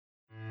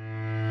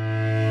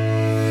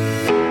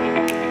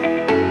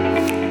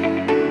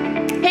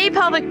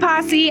pelvic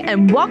posse,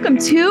 and welcome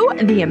to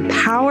the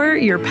Empower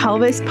Your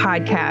Pelvis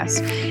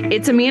podcast.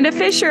 It's Amanda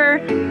Fisher.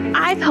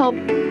 I've helped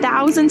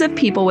thousands of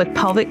people with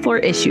pelvic floor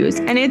issues,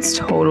 and it's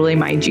totally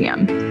my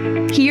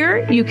jam.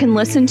 Here, you can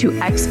listen to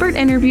expert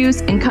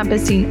interviews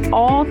encompassing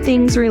all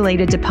things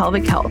related to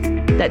pelvic health.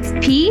 That's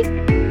pee,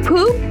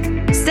 poop,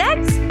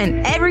 sex,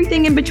 and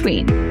everything in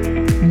between.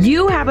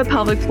 You have a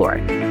pelvic floor.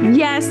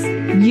 Yes,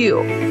 you.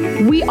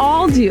 We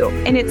all do.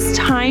 And it's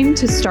time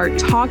to start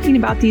talking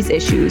about these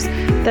issues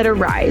that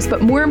arise,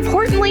 but more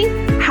importantly,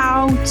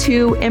 how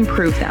to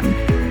improve them.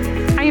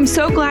 I am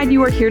so glad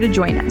you are here to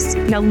join us.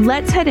 Now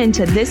let's head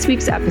into this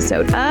week's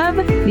episode of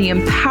the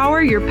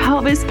Empower Your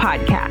Pelvis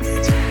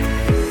podcast.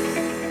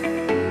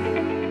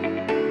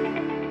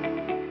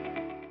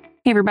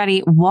 Hey,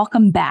 everybody.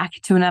 Welcome back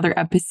to another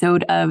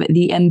episode of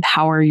the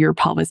Empower Your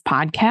Pelvis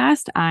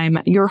podcast. I'm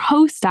your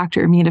host,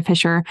 Dr. Amanda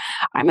Fisher.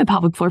 I'm a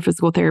pelvic floor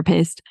physical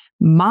therapist,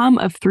 mom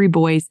of 3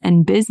 boys,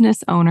 and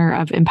business owner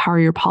of Empower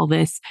Your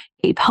Pelvis,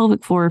 a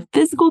pelvic floor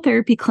physical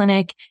therapy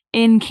clinic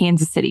in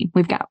Kansas City.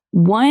 We've got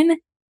one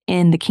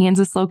in the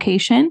Kansas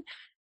location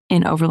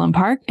in Overland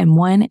Park and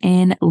one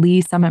in Lee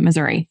Summit,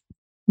 Missouri,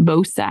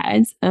 both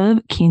sides of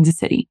Kansas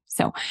City.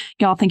 So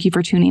y'all, thank you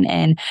for tuning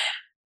in.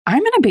 I'm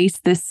going to base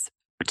this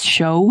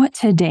show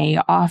today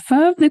off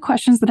of the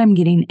questions that I'm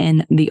getting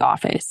in the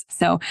office.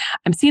 So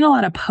I'm seeing a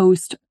lot of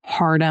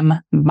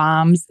postpartum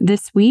moms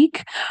this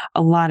week,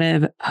 a lot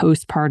of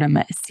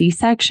postpartum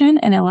C-section,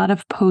 and a lot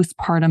of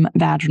postpartum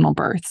vaginal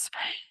births.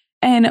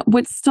 And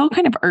what still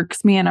kind of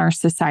irks me in our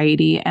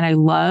society, and I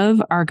love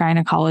our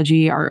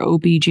gynecology, our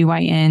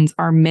OBGYNs,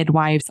 our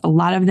midwives, a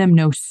lot of them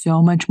know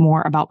so much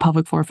more about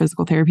pelvic floor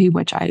physical therapy,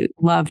 which I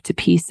love to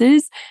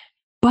pieces.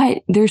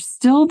 But there's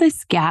still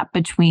this gap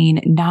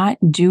between not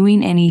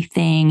doing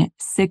anything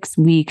 6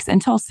 weeks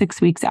until 6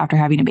 weeks after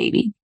having a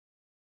baby.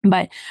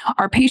 But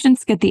our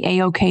patients get the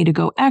A-OK to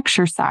go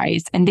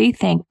exercise and they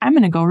think, I'm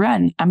going to go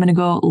run. I'm going to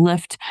go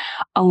lift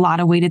a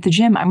lot of weight at the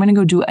gym. I'm going to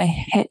go do a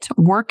HIIT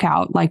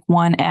workout like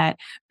one at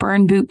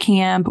Burn Boot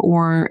Camp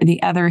or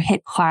the other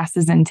HIIT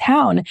classes in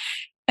town.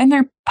 And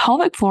their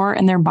pelvic floor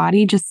and their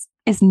body just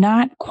is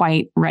not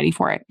quite ready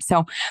for it.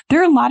 So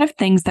there are a lot of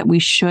things that we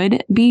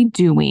should be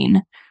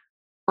doing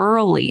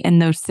early in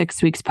those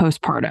 6 weeks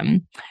postpartum.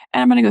 And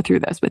I'm going to go through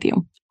those with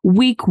you.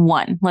 Week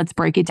 1, let's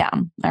break it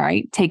down. All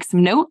right. Take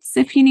some notes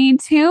if you need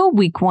to.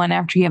 Week 1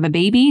 after you have a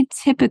baby,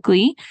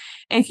 typically,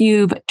 if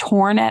you've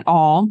torn at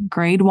all,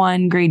 grade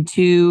 1, grade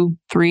 2,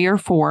 3, or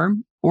 4,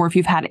 or if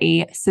you've had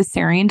a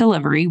cesarean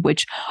delivery,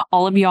 which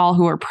all of y'all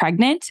who are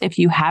pregnant, if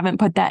you haven't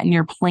put that in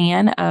your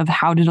plan of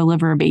how to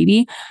deliver a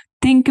baby,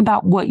 think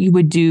about what you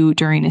would do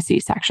during a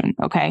C-section.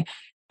 Okay.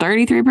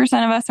 33%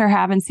 of us are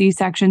having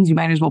C-sections. You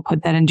might as well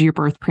put that into your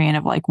birth plan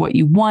of like what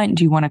you want.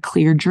 Do you want a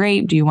clear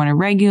drape? Do you want a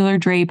regular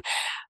drape?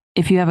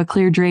 If you have a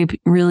clear drape,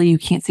 really, you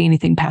can't see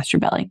anything past your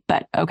belly.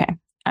 But okay,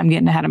 I'm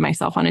getting ahead of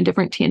myself on a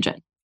different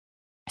tangent.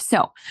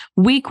 So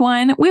week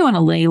 1, we want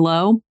to lay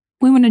low.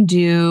 We want to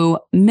do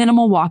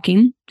minimal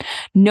walking,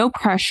 no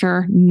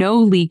pressure, no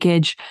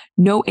leakage,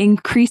 no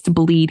increased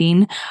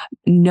bleeding,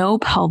 no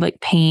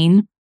pelvic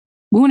pain.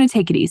 We want to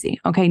take it easy.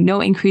 Okay.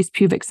 No increased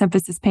pubic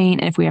symphysis pain.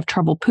 And if we have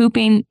trouble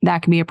pooping,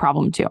 that can be a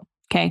problem too.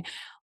 Okay.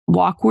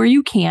 Walk where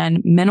you can,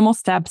 minimal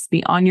steps,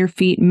 be on your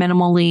feet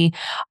minimally.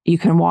 You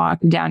can walk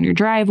down your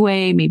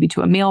driveway, maybe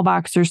to a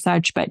mailbox or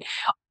such, but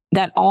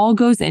that all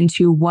goes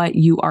into what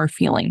you are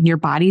feeling. Your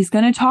body's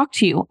going to talk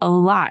to you a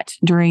lot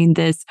during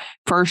this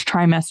first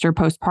trimester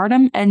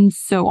postpartum and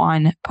so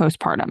on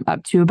postpartum,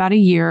 up to about a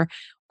year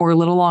or a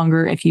little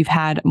longer if you've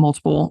had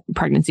multiple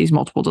pregnancies,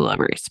 multiple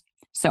deliveries.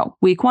 So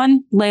week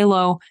 1, lay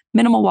low,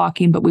 minimal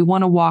walking, but we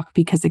want to walk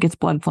because it gets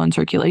blood flow and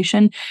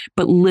circulation,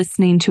 but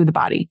listening to the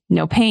body.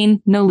 No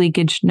pain, no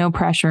leakage, no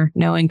pressure,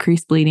 no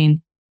increased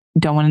bleeding.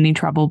 Don't want any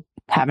trouble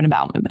having a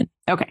bowel movement.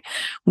 Okay.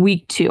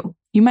 Week 2,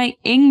 you might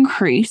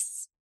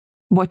increase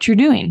what you're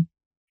doing.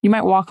 You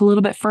might walk a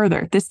little bit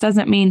further. This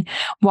doesn't mean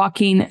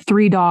walking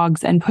 3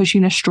 dogs and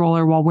pushing a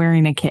stroller while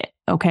wearing a kit.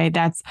 Okay.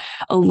 That's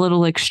a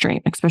little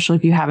extreme, especially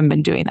if you haven't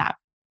been doing that.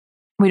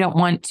 We don't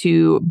want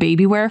to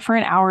baby wear for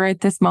an hour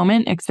at this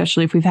moment,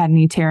 especially if we've had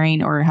any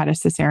tearing or had a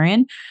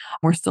cesarean.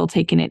 We're still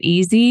taking it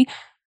easy.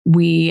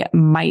 We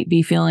might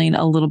be feeling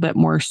a little bit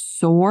more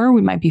sore.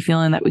 We might be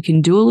feeling that we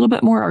can do a little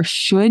bit more or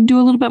should do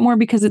a little bit more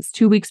because it's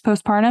 2 weeks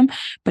postpartum.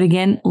 But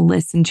again,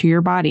 listen to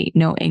your body.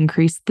 No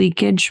increased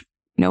leakage,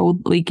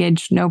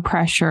 no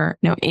pressure,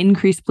 no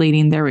increased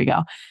bleeding. There we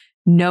go.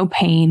 No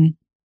pain.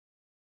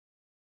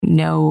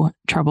 No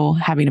trouble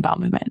having a bowel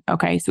movement.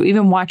 Okay. So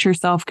even watch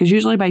yourself, because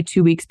usually by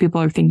 2 weeks,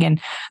 people are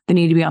thinking they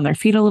need to be on their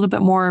feet a little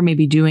bit more,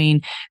 maybe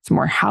doing some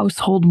more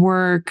household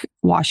work,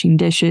 washing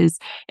dishes.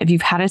 If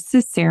you've had a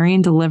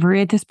cesarean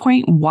delivery at this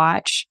point,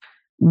 watch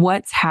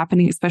what's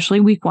happening, especially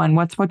week 1,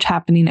 what's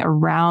happening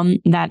around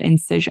that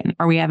incision.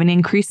 Are we having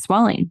increased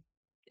swelling?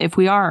 If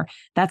we are,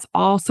 that's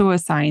also a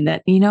sign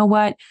that, you know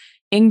what,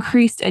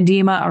 increased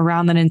edema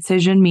around that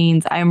incision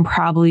means I'm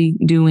probably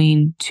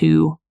doing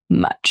too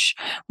much.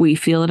 We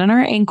feel it in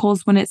our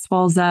ankles when it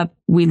swells up,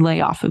 we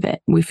lay off of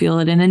it. We feel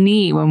it in a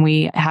knee when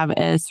we have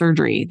a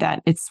surgery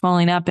that it's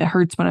swelling up, it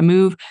hurts when I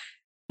move.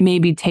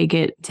 Maybe take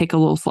a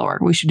little slower.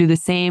 We should do the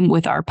same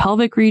with our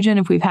pelvic region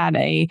if we've had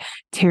a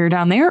tear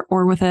down there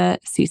or with a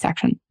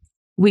C-section.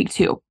 Week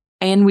 2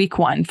 and week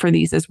 1 for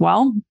these as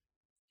well.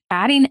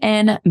 Adding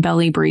in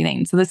belly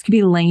breathing. So this could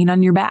be laying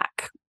on your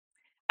back.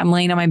 I'm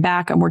laying on my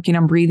back. I'm working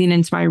on breathing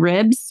into my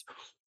ribs.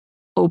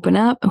 Open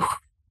up,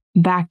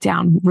 back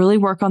down. Really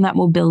work on that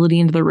mobility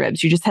into the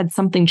ribs. You just had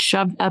something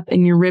shoved up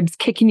in your ribs,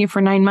 kicking you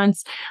for 9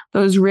 months.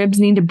 Those ribs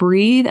need to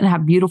breathe and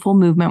have beautiful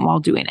movement while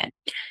doing it.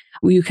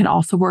 You can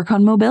also work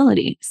on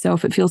mobility. So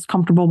if it feels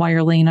comfortable while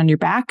you're laying on your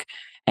back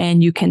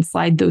and you can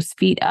slide those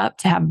feet up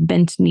to have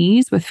bent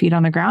knees with feet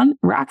on the ground,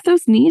 rock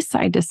those knees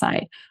side to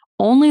side.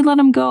 Only let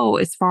them go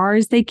as far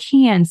as they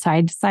can,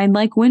 side to side,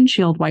 like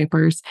windshield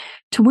wipers,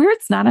 to where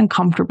it's not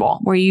uncomfortable,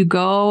 where you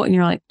go and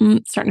you're like,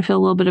 starting to feel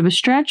a little bit of a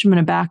stretch. I'm going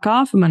to back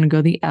off. I'm going to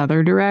go the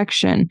other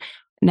direction.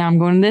 Now I'm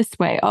going this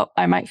way. Oh,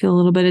 I might feel a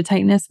little bit of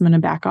tightness. I'm going to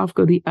back off,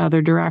 go the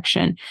other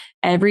direction.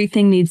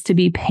 Everything needs to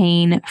be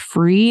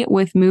pain-free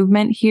with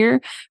movement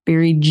here.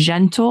 Very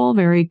gentle,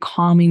 very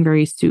calming,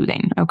 very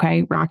soothing.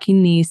 Okay.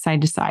 Rocking knees side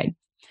to side.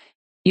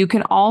 You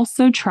can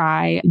also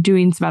try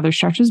doing some other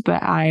stretches,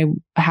 but I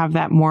have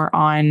that more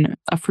on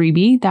a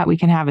freebie that we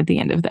can have at the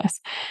end of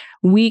this.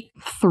 Week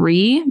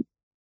 3,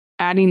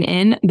 adding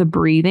in the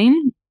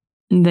breathing,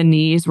 the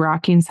knees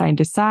rocking side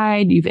to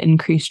side. You've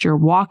increased your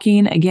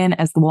walking. Again,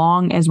 as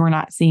long as we're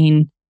not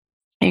seeing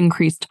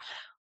increased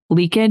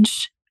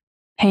leakage,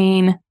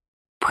 pain,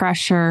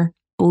 pressure,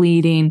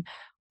 bleeding,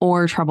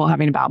 or trouble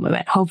having a bowel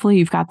movement. Hopefully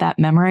you've got that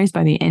memorized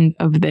by the end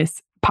of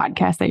this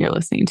podcast that you're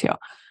listening to.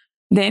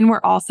 Then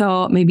we're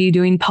also maybe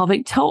doing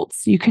pelvic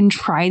tilts. You can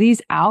try these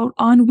out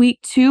on week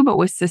 2, but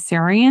with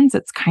cesareans,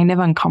 it's kind of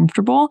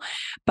uncomfortable.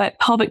 But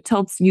pelvic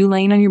tilts, you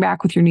laying on your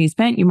back with your knees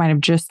bent, you might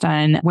have just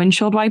done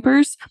windshield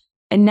wipers.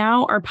 And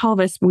now our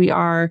pelvis, we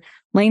are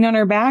laying on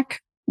our back.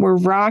 We're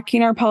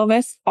rocking our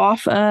pelvis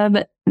off of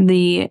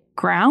the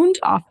ground,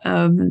 off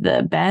of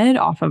the bed,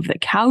 off of the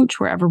couch,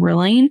 wherever we're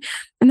laying.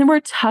 And then we're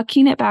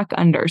tucking it back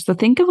under. So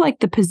think of like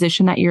the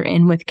position that you're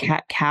in with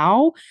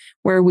cat-cow,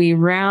 where we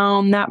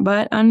round that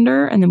butt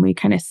under and then we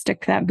kind of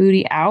stick that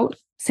booty out.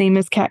 Same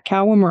as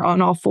cat-cow when we're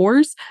on all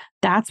fours.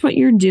 That's what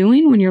you're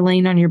doing when you're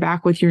laying on your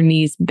back with your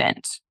knees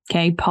bent.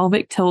 Okay.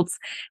 Pelvic tilts,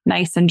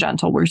 nice and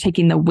gentle. We're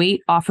taking the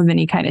weight off of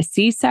any kind of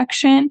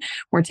C-section.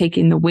 We're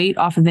taking the weight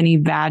off of any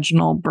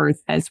vaginal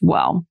birth as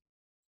well.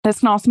 This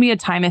can also be a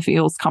time if it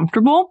feels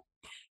comfortable.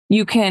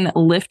 You can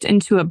lift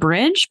into a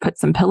bridge, put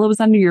some pillows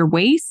under your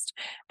waist,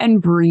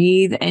 and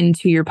breathe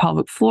into your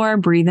pelvic floor,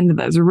 breathe into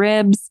those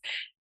ribs.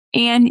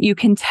 And you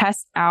can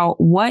test out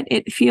what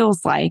it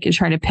feels like and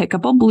try to pick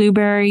up a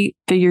blueberry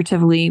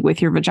figuratively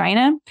with your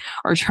vagina,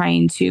 or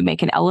trying to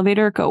make an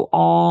elevator go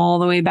all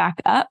the way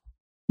back up.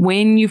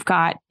 When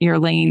you're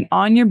laying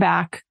on your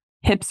back,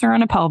 hips are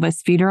on a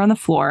pelvis, feet are on the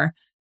floor,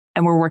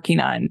 and we're working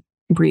on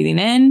breathing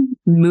in,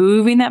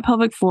 moving that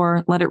pelvic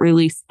floor, let it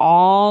release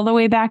all the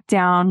way back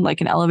down,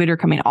 like an elevator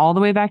coming all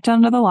the way back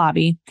down to the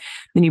lobby.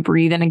 Then you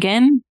breathe in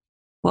again,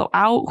 blow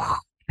out,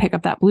 pick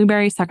up that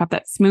blueberry, suck up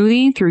that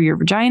smoothie through your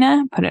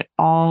vagina, put it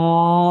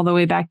all the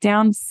way back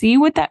down. See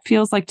what that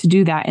feels like to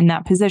do that in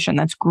that position.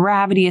 That's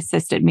gravity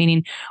assisted,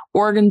 meaning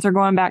organs are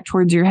going back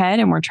towards your head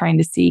and we're trying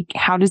to see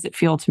how does it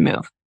feel to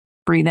move.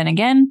 Breathe in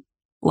again,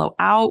 blow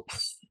out.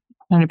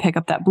 I'm going to pick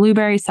up that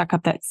blueberry, suck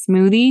up that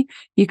smoothie.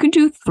 You could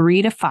do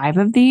 3 to 5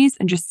 of these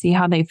and just see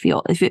how they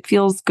feel. If it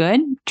feels good,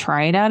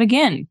 try it out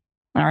again.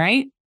 All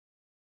right.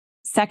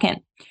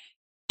 Second,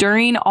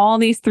 during all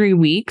these 3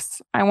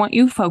 weeks, I want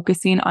you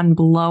focusing on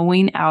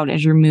blowing out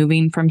as you're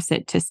moving from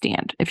sit to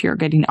stand. If you're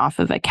getting off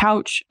of a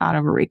couch, out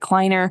of a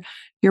recliner,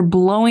 you're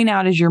blowing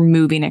out as you're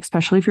moving,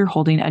 especially if you're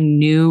holding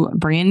a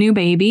brand new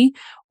baby,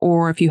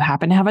 or if you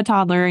happen to have a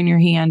toddler in your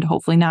hand,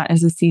 hopefully not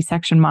as a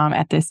C-section mom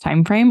at this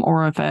time frame,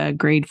 or if a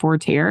grade 4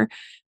 tear,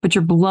 but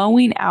you're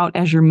blowing out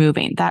as you're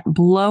moving. That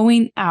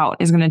blowing out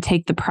is going to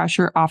take the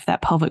pressure off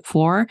that pelvic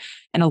floor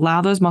and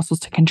allow those muscles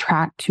to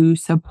contract to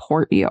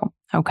support you.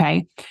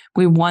 Okay.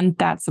 We want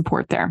that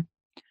support there.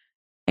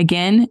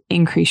 Again,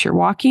 increase your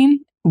walking.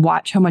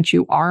 Watch how much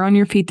you are on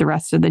your feet the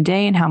rest of the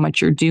day and how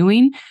much you're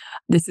doing.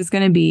 This is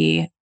going to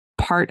be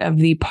part of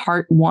the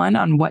part 1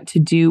 on what to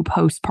do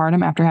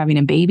postpartum after having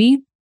a baby.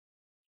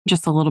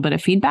 Just a little bit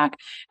of feedback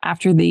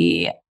after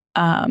the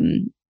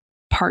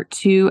part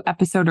 2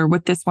 episode, or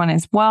with this one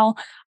as well.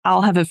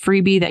 I'll have a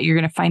freebie that you're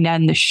going to find out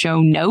in the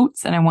show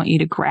notes. And I want you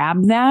to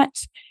grab that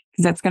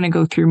because that's going to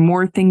go through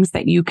more things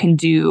that you can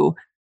do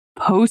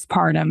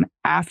postpartum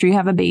after you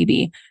have a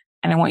baby.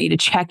 And I want you to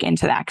check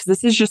into that because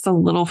this is just a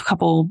little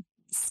couple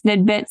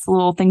snidbits,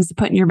 little things to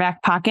put in your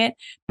back pocket,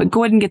 but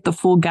go ahead and get the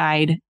full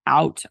guide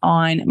out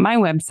on my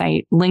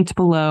website, linked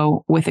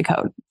below with a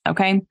code.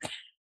 Okay.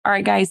 All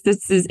right, guys,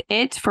 this is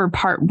it for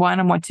part 1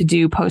 on what to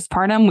do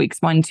postpartum, weeks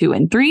 1, 2,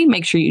 and 3.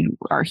 Make sure you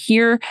are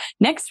here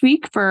next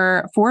week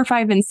for 4,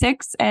 5, and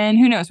 6. And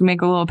who knows, we may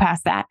go a little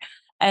past that.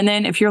 And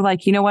then if you're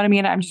like, you know what,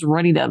 Amanda, I'm just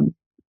ready to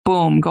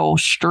boom, go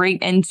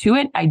straight into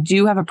it. I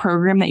do have a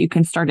program that you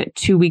can start at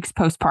 2 weeks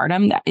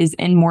postpartum that is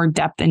in more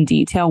depth and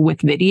detail with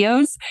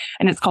videos,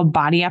 and it's called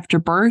Body After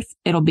Birth.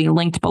 It'll be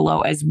linked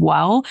below as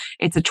well.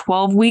 It's a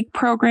 12-week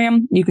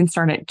program. You can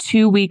start at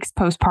 2 weeks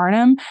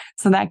postpartum.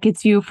 So that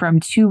gets you from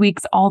 2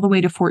 weeks all the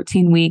way to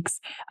 14 weeks.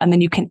 And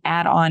then you can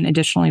add on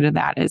additionally to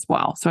that as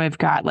well. So I've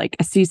got like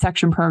a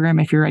C-section program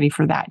if you're ready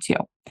for that too.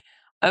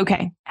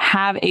 Okay.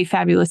 Have a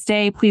fabulous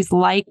day. Please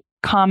like,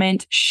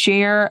 comment,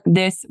 share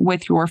this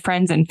with your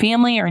friends and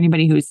family or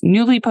anybody who's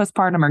newly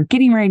postpartum or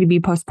getting ready to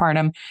be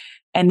postpartum.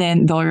 And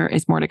then there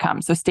is more to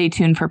come. So stay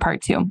tuned for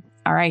part 2.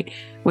 All right.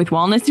 With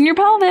wellness in your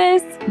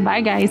pelvis.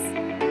 Bye, guys.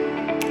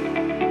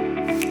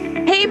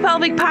 Hey,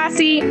 Pelvic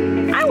Posse.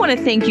 I want to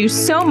thank you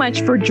so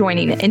much for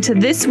joining into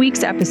this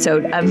week's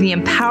episode of the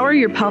Empower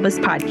Your Pelvis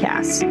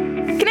podcast.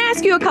 Can I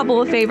ask you a couple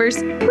of favors,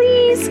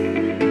 please?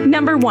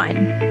 Number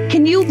 1,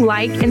 can you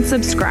like and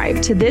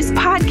subscribe to this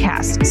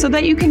podcast so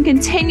that you can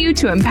continue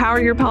to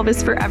empower your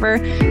pelvis forever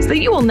so that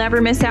you will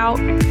never miss out?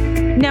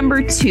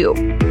 Number 2,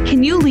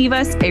 can you leave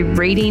us a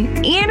rating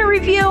and a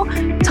review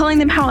telling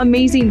them how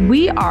amazing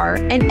we are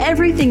and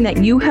everything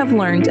that you have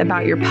learned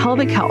about your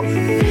pelvic health?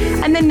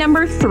 And then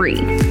number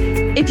 3,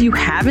 if you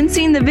haven't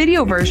seen the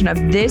video version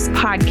of this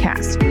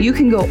podcast, you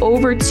can go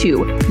over to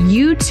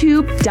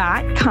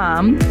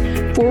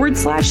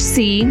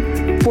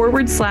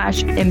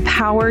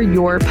youtube.com/C/empower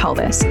your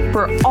pelvis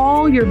for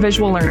all your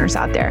visual learners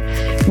out there.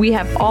 We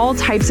have all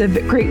types of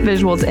great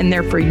visuals in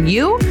there for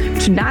you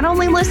to not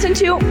only listen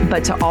to,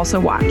 but to also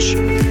watch.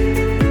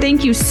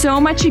 Thank you so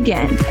much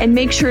again, and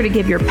make sure to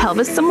give your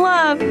pelvis some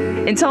love.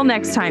 Until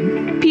next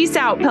time, peace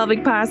out,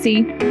 Pelvic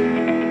Posse.